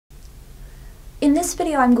In this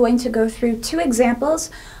video, I'm going to go through two examples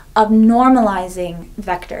of normalizing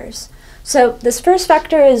vectors. So this first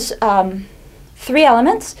vector is 3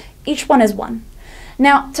 elements, each one is 1.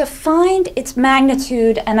 Now, to find its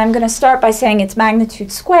magnitude, and I'm going to start by saying its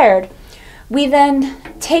magnitude squared, we then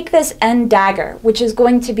take this n dagger, which is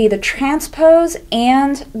going to be the transpose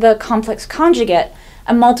and the complex conjugate,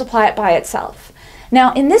 and multiply it by itself.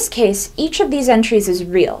 Now, in this case, each of these entries is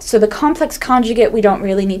real. So the complex conjugate we don't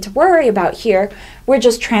really need to worry about here. We're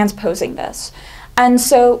just transposing this. And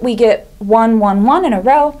so we get 1, 1, 1 in a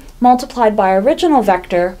row multiplied by our original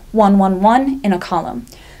vector 1, 1, 1 in a column.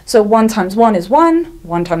 So 1 times 1 is 1,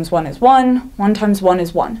 1 times 1 is 1, 1 times 1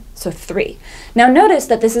 is 1, so 3. Now notice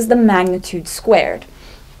that this is the magnitude squared.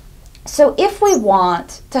 So if we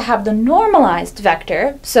want to have the normalized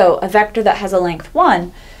vector, so a vector that has a length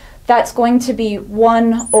 1, that's going to be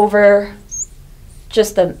 1 over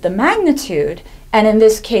just the magnitude, and in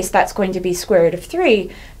this case that's going to be square root of 3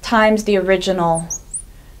 times the original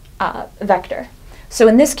vector. So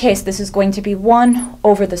in this case this is going to be 1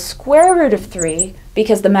 over the square root of 3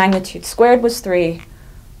 because the magnitude squared was 3,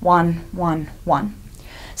 1, 1, 1.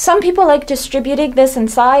 Some people like distributing this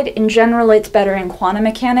inside. In general, it's better in quantum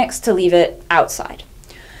mechanics to leave it outside.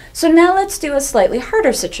 So now let's do a slightly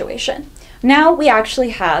harder situation. Now we actually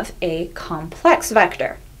have a complex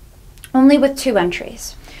vector, only with 2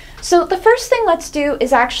 entries. So the first thing let's do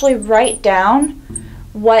is actually write down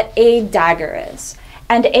what a dagger is.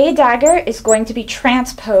 And a dagger is going to be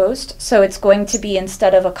transposed, so it's going to be,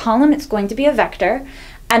 instead of a column, it's going to be a vector.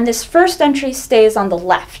 And this first entry stays on the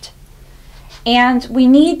left. And we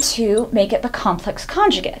need to make it the complex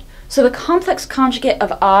conjugate. So the complex conjugate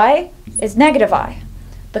of I is negative I.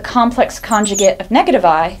 The complex conjugate of negative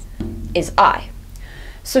I is I.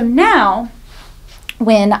 So now,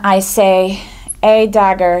 when I say a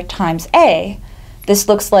dagger times a, this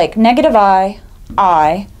looks like negative I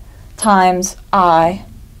times I,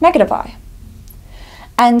 negative I.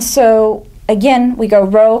 And so, again, we go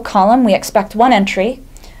row, column, we expect 1 entry.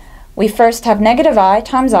 We first have negative I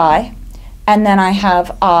times I, and then I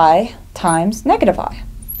have I times negative I.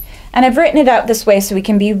 And I've written it out this way so we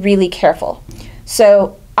can be really careful.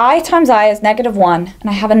 So I times I is negative 1, and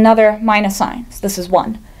I have another minus sign, so this is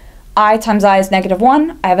 1. I times I is negative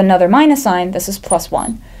 1, I have another minus sign, this is plus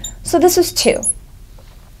 1. So this is 2.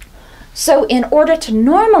 So in order to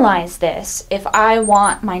normalize this, if I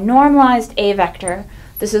want my normalized A vector,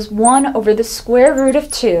 this is 1 over the square root of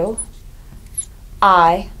 2,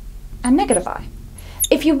 I, and negative I.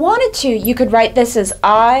 If you wanted to, you could write this as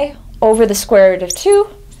I over the square root of 2,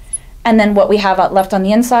 and then what we have left on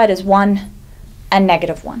the inside is 1 and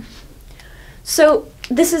negative 1. So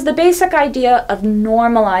this is the basic idea of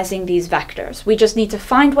normalizing these vectors. We just need to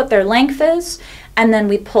find what their length is, and then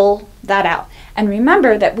we pull that out. And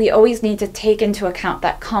remember that we always need to take into account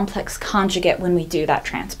that complex conjugate when we do that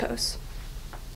transpose.